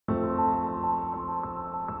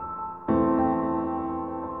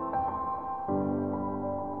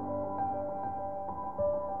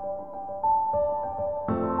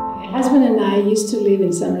husband and I used to live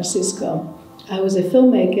in San Francisco. I was a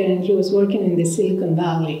filmmaker and he was working in the Silicon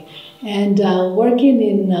Valley. And working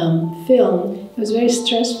in film was very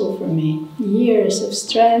stressful for me. Years of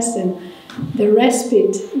stress, and the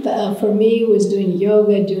respite for me was doing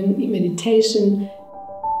yoga, doing meditation.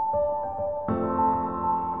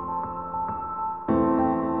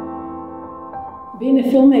 Being a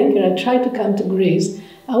filmmaker, I tried to come to Greece.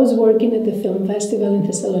 I was working at the film festival in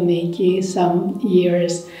Thessaloniki some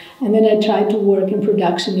years, and then I tried to work in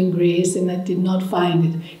production in Greece, and I did not find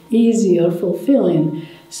it easy or fulfilling.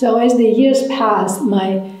 So as the years passed,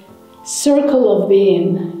 my circle of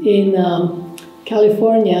being in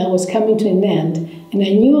California was coming to an end, and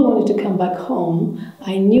I knew I wanted to come back home.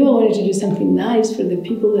 I knew I wanted to do something nice for the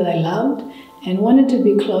people that I loved, and wanted to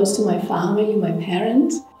be close to my family, my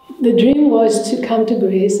parents. The dream was to come to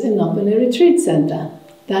Greece and open a retreat center.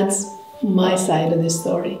 That's my side of the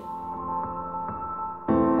story.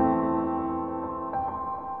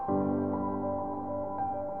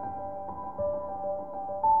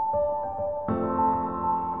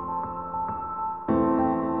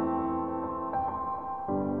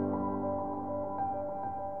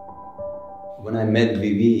 When I met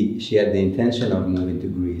Vivi, she had the intention of moving to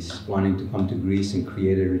Greece, wanting to come to Greece and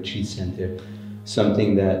create a retreat center,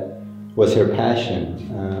 something that was her passion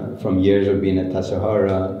from years of being at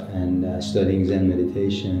Tassajara and studying Zen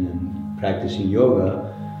meditation and practicing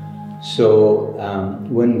yoga. So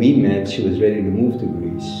when we met, she was ready to move to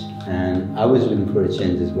Greece, and I was looking for a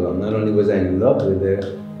change as well. Not only was I in love with her,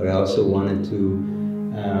 but I also wanted to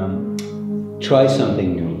try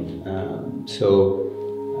something new.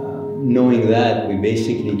 Knowing that, we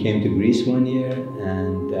basically came to Greece one year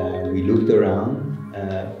and we looked around,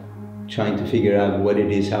 trying to figure out what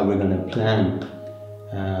it is, how we're going to plan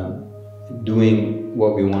doing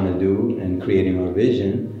what we want to do and creating our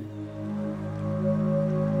vision.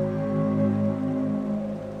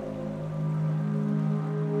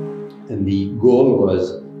 And the goal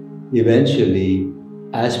was eventually,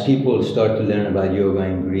 as people start to learn about yoga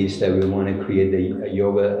in Greece, that we want to create the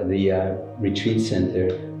retreat center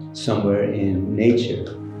somewhere in nature.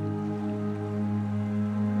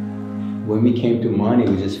 When we came to Mani,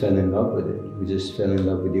 we just fell in love with it. We just fell in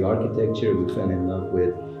love with the architecture. We fell in love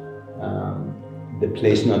with the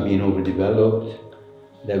place not being overdeveloped,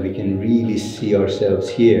 that we can really see ourselves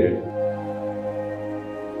here.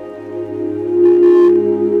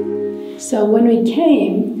 So when we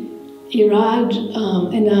came, Eraj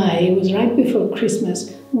and I, it was right before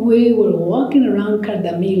Christmas, we were walking around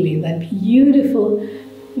Kardamili, that beautiful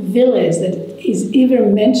village that is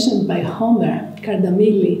even mentioned by Homer,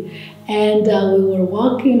 Kardamili. And we were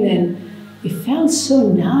walking and it felt so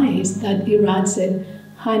nice that Eraj said,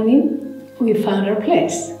 "Honey, we found our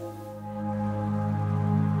place."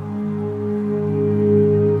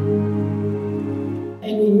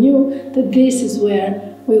 And we knew that this is where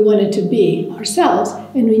we wanted to be ourselves,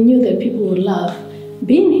 and we knew that people would love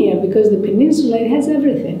being here because the peninsula, it has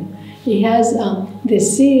everything. It has the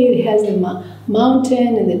sea, it has the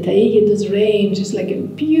mountain and the Taigetos range. It's like a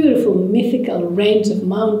beautiful mythical range of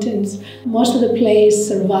mountains. Most of the place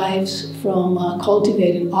survives from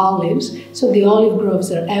cultivating olives, so the olive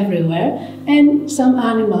groves are everywhere, and some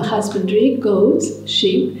animal husbandry, goats,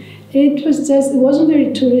 sheep. It wasn't very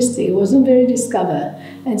touristy, it wasn't very discovered.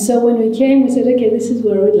 And so when we came, we said, okay, this is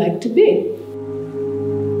where we'd like to be.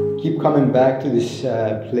 Keep coming back to this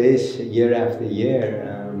place year after year.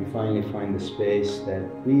 We finally find the space that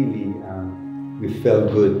really we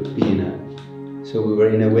felt good being at. So we were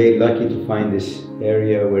in a way lucky to find this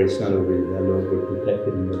area where it's not overdeveloped, we're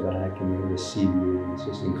protected in the back, and we have a sea view. It's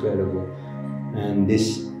just incredible. And this,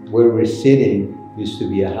 where we're sitting, used to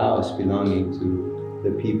be a house belonging to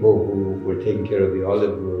the people who were taking care of the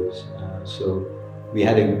olive groves. So we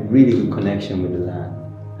had a really good connection with the land,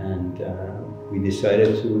 and we decided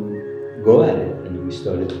to go at it, and we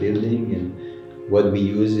started building. And what we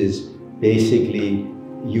use is basically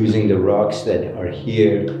using the rocks that are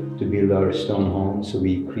here to build our stone home. So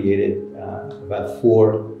we created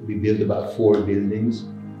we built about 4 buildings,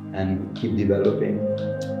 and keep developing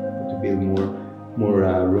to build more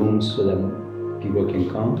rooms so that people can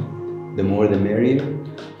come. The more the merrier.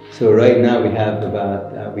 So right now we have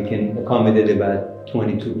about, we can accommodate about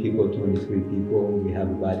 22 people, 23 people. We have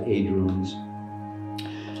about 8 rooms,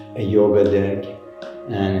 a yoga deck,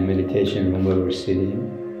 and a meditation room where we're sitting.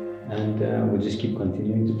 And we'll just keep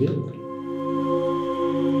continuing to build.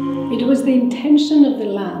 It was the intention of the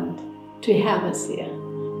land to have us here.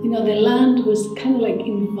 You know, the land was kind of like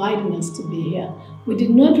inviting us to be here. We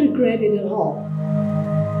did not regret it at all.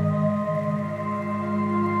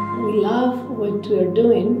 We love what we are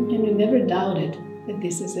doing, and we never doubted that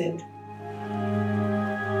this is it.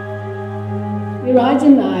 Eraj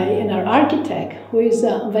and I, and our architect, who is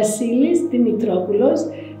Vasilis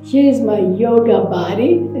Dimitropoulos, he is my yoga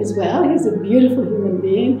buddy as well. He's a beautiful human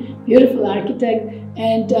being, beautiful architect,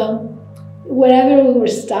 and wherever we were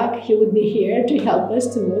stuck, he would be here to help us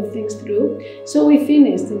to move things through. So we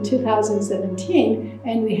finished in 2017,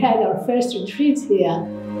 and we had our first retreats here.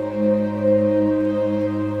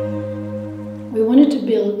 We wanted to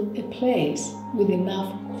build a place with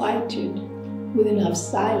enough quietude, with enough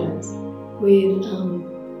silence, with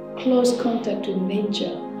close contact with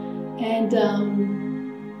nature. And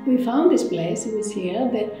we found this place, it was here,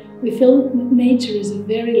 that we feel nature is a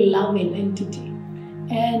very loving entity.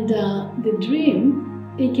 And the dream,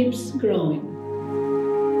 it keeps growing.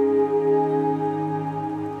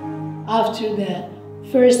 After the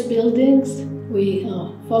first buildings, we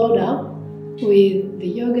followed up with the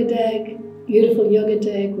yoga deck, beautiful yoga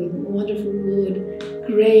deck with wonderful wood,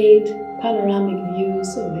 great panoramic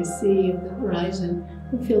views of the sea, of the horizon.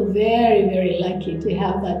 We feel very, very lucky to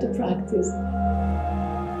have that to practice.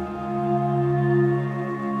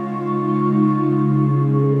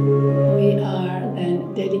 We are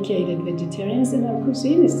then dedicated vegetarians, and our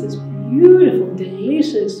cuisine is just beautiful,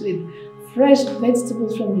 delicious, with fresh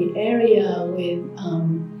vegetables from the area, with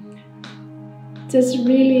just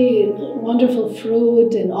really wonderful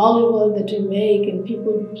fruit and olive oil that we make, and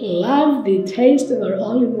people love the taste of our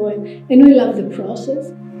olive oil, and we love the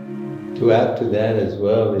process. To add to that as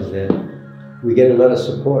well is that we get a lot of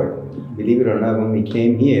support. Believe it or not, when we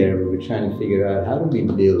came here, we were trying to figure out how do we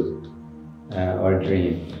build our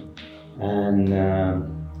dream. And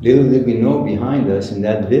little did we know, behind us in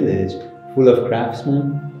that village, full of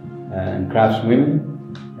craftsmen and craftswomen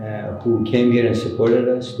who came here and supported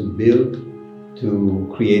us to build, to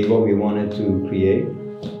create what we wanted to create.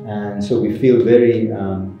 And so we feel very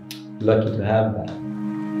lucky to have that.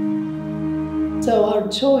 So our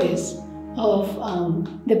choice of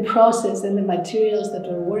the process and the materials that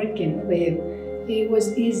we're working with, it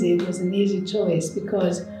was easy, it was an easy choice,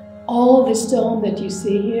 because all the stone that you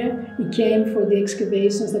see here, it came for the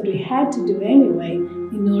excavations that we had to do anyway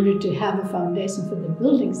in order to have a foundation for the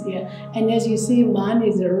buildings here. And as you see, Mani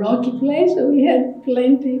is a rocky place, so we had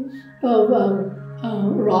plenty of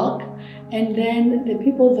rock. And then the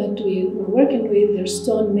people that we were working with, they're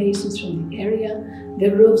stone masons from the area.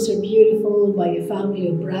 The roofs are beautiful by a family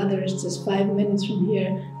of brothers, just 5 minutes from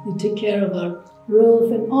here. They took care of our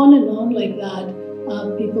roof, and on like that.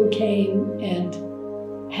 People came and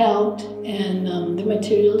helped, and the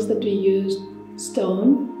materials that we used,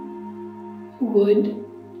 stone, wood,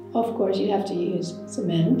 of course you have to use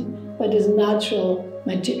cement, but as natural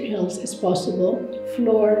materials as possible.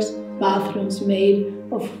 Floors, bathrooms made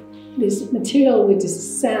of this material, which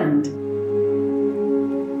is sand.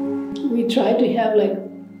 We try to have like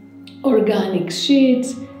organic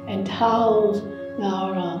sheets and towels.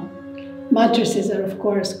 Our mattresses are, of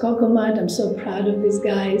course, coconut. I'm so proud of these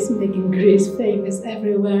guys, making Greece famous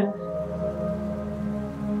everywhere.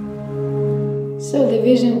 So the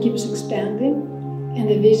vision keeps expanding, and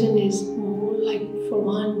the vision is more like for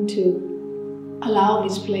one to allow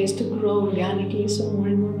this place to grow organically so more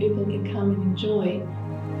and more people can come and enjoy.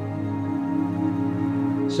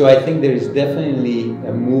 So I think there is definitely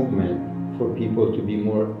a movement for people to be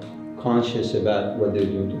more conscious about what they're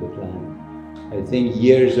doing to the planet. I think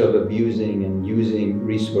years of abusing and using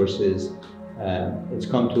resources, it's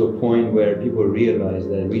come to a point where people realize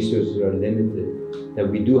that resources are limited, that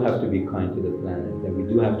we do have to be kind to the planet, that we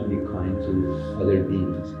do have to be kind to other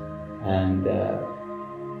beings. And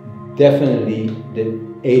definitely the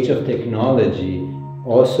age of technology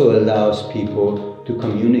also allows people to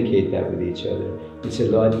communicate that with each other. It's a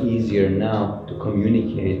lot easier now to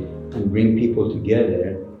communicate and bring people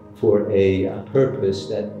together for a purpose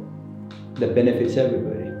that benefits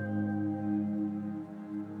everybody.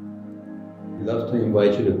 We'd love to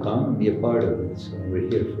invite you to come and be a part of it, so we're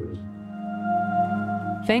here for you.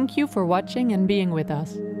 Thank you for watching and being with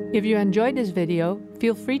us. If you enjoyed this video,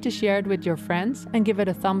 feel free to share it with your friends and give it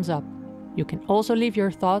a thumbs up. You can also leave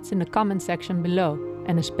your thoughts in the comment section below,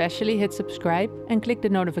 and especially hit subscribe and click the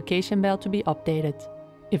notification bell to be updated.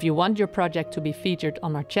 If you want your project to be featured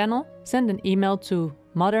on our channel, send an email to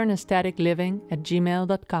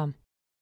modernaestheticliving@gmail.com.